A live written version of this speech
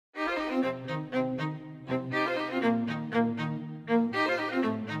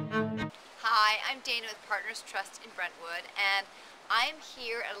Dana with Partners Trust in Brentwood, and I'm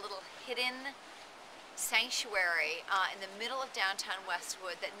here at a little hidden sanctuary in the middle of downtown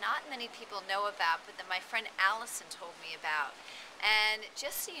Westwood that not many people know about, but that my friend Allison told me about. And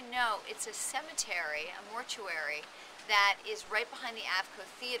just so you know, it's a cemetery, a mortuary, that is right behind the Avco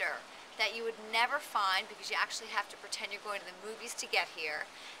Theater that you would never find because you actually have to pretend you're going to the movies to get here.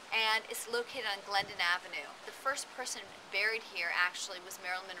 And it's located on Glendon Avenue. The first person buried here actually was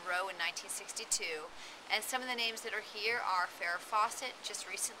Marilyn Monroe in 1962. And some of the names that are here are Farrah Fawcett, just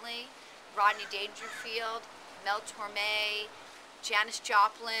recently, Rodney Dangerfield, Mel Torme, Janis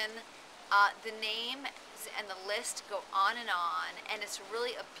Joplin. The names and the list go on, and it's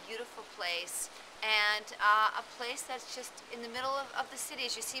really a beautiful place, and a place that's just in the middle of the city.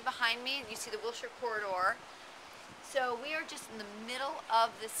 As you see behind me, you see the Wilshire Corridor. So we are just in the middle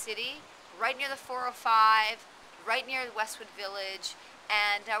of the city, right near the 405, right near the Westwood Village,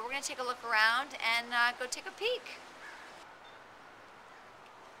 and we're going to take a look around and go take a peek.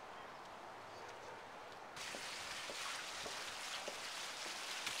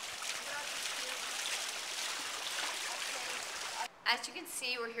 As you can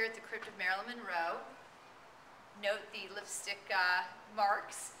see, we're here at the crypt of Marilyn Monroe. Note the lipstick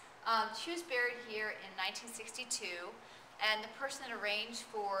marks. She was buried here in 1962, and the person that arranged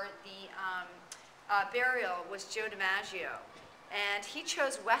for the burial was Joe DiMaggio. And he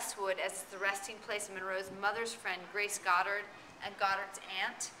chose Westwood as the resting place of Monroe's mother's friend, Grace Goddard, and Goddard's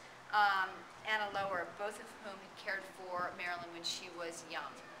aunt, Anna Lower, both of whom had cared for Marilyn when she was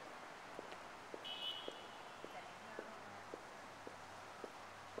young.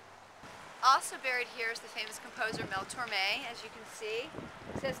 Also buried here is the famous composer Mel Torme, as you can see.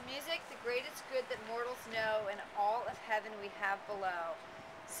 It says, "Music, the greatest good that mortals know, and all of heaven we have below."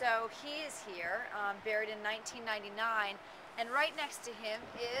 So he is here, buried in 1999, and right next to him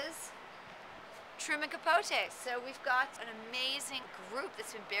is Truman Capote. So we've got an amazing group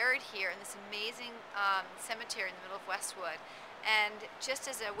that's been buried here in this amazing cemetery in the middle of Westwood. And just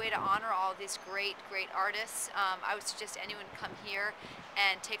as a way to honor all these great artists, I would suggest anyone come here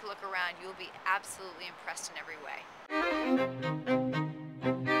and take a look around. You'll be absolutely impressed in every way.